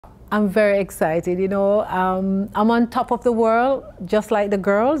I'm very excited, you know. I'm on top of the world, just like the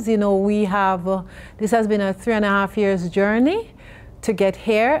girls. You know, we have, this has been a 3.5 years journey to get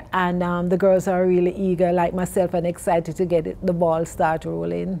here, and the girls are really eager, like myself, and excited to get the ball start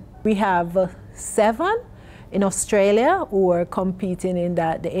rolling. We have 7 in Australia who are competing in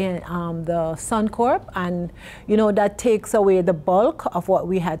the Suncorp, and you know that takes away the bulk of what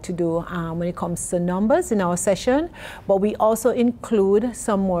we had to do when it comes to numbers in our session. But we also include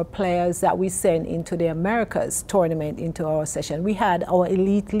some more players that we send into the Americas tournament into our session. We had our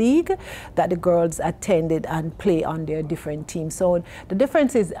elite league that the girls attended and play on their different teams. So the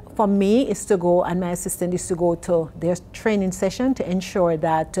difference is, for me, is to go, and my assistant is to go to their training session to ensure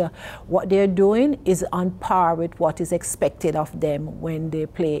that what they're doing is on par with what is expected of them when they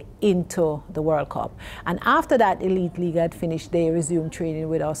play into the World Cup. And after that elite league had finished, they resumed training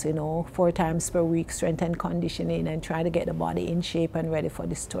with us, you know, 4 times per week, strength and conditioning, and try to get the body in shape and ready for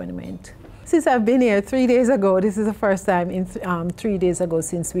this tournament. Since I've been here 3 days ago, this is the first time in 3 days ago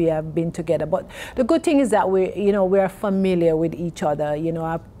since we have been together. But the good thing is that we are familiar with each other. You know,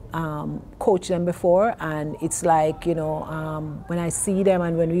 I've coached them before, and it's like, you know, when I see them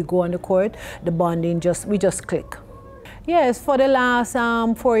and when we go on the court, the bonding we just click. Yes, for the last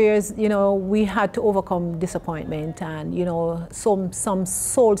 4 years, you know, we had to overcome disappointment and, you know, some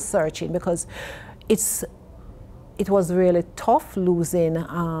soul searching, because it was really tough losing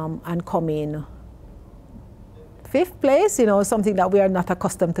and coming 5th place, you know, something that we are not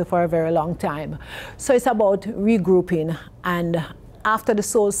accustomed to for a very long time. So it's about regrouping, and after the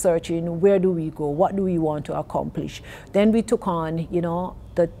soul searching, where do we go? What do we want to accomplish? Then we took on, you know,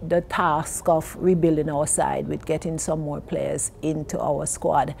 the task of rebuilding our side with getting some more players into our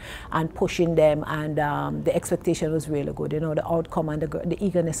squad and pushing them, and the expectation was really good. You know, the outcome and the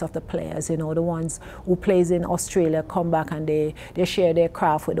eagerness of the players, you know, the ones who plays in Australia come back and they share their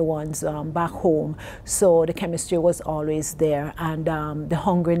craft with the ones back home. So the chemistry was always there, and the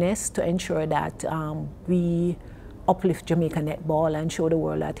hungriness to ensure that we uplift Jamaica netball and show the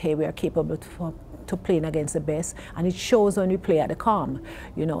world that, hey, we are capable to playing against the best, and it shows when we play at the COM.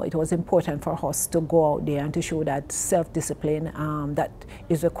 You know, it was important for us to go out there and to show that self-discipline that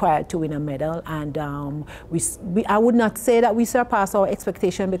is required to win a medal. And I would not say that we surpassed our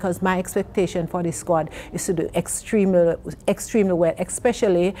expectation, because my expectation for this squad is to do extremely well,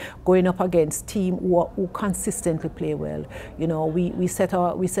 especially going up against teams who consistently play well. You know, we set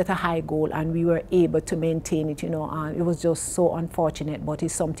a high goal, and we were able to maintain it. You know, it was just so unfortunate, but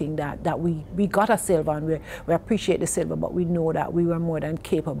it's something that we got a silver, and we appreciate the silver, but we know that we were more than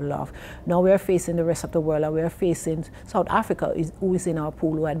capable of. Now we are facing the rest of the world, and we are facing South Africa, who is in our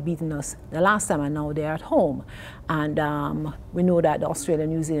pool, who had beaten us the last time, and now they're at home. And we know that the Australia,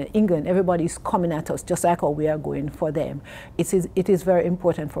 New Zealand, England, everybody's coming at us just like how we are going for them. It is very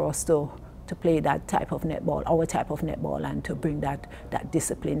important for us to play that type of netball, our type of netball, and to bring that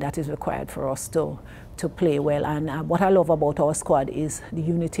discipline that is required for us to play well. And what I love about our squad is the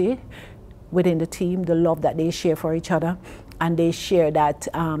unity within the team, the love that they share for each other, and they share that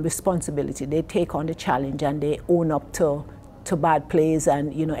responsibility. They take on the challenge, and they own up to bad plays,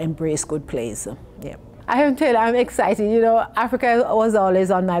 and, you know, embrace good plays. Yeah. I have to tell you, I'm excited. You know, Africa was always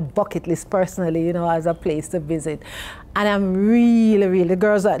on my bucket list personally, you know, as a place to visit. And I'm really, the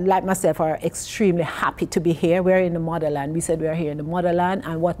girls like myself are extremely happy to be here. We're in the motherland. We said we're here in the motherland,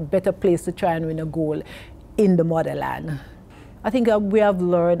 and what better place to try and win a goal in the motherland. I think we have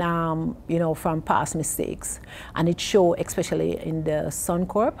learned, you know, from past mistakes, and it shows, especially in the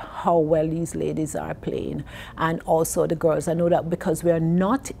Suncorp, how well these ladies are playing, and also the girls. I know that because we are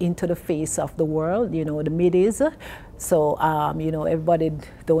not into the face of the world, you know, the middies. So, you know, everybody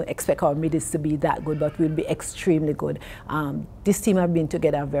don't expect our middies to be that good, but we'll be extremely good. This team have been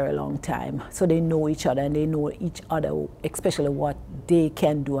together a very long time, so they know each other, and they know each other, especially what they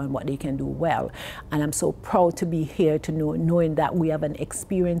can do and what they can do well. And I'm so proud to be here, to knowing that we have an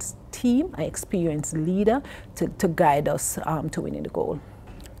experienced team, an experienced leader to guide us to winning the goal.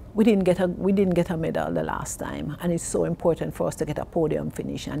 We didn't get a medal the last time, and it's so important for us to get a podium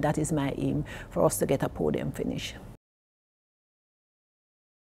finish, and that is my aim, for us to get a podium finish.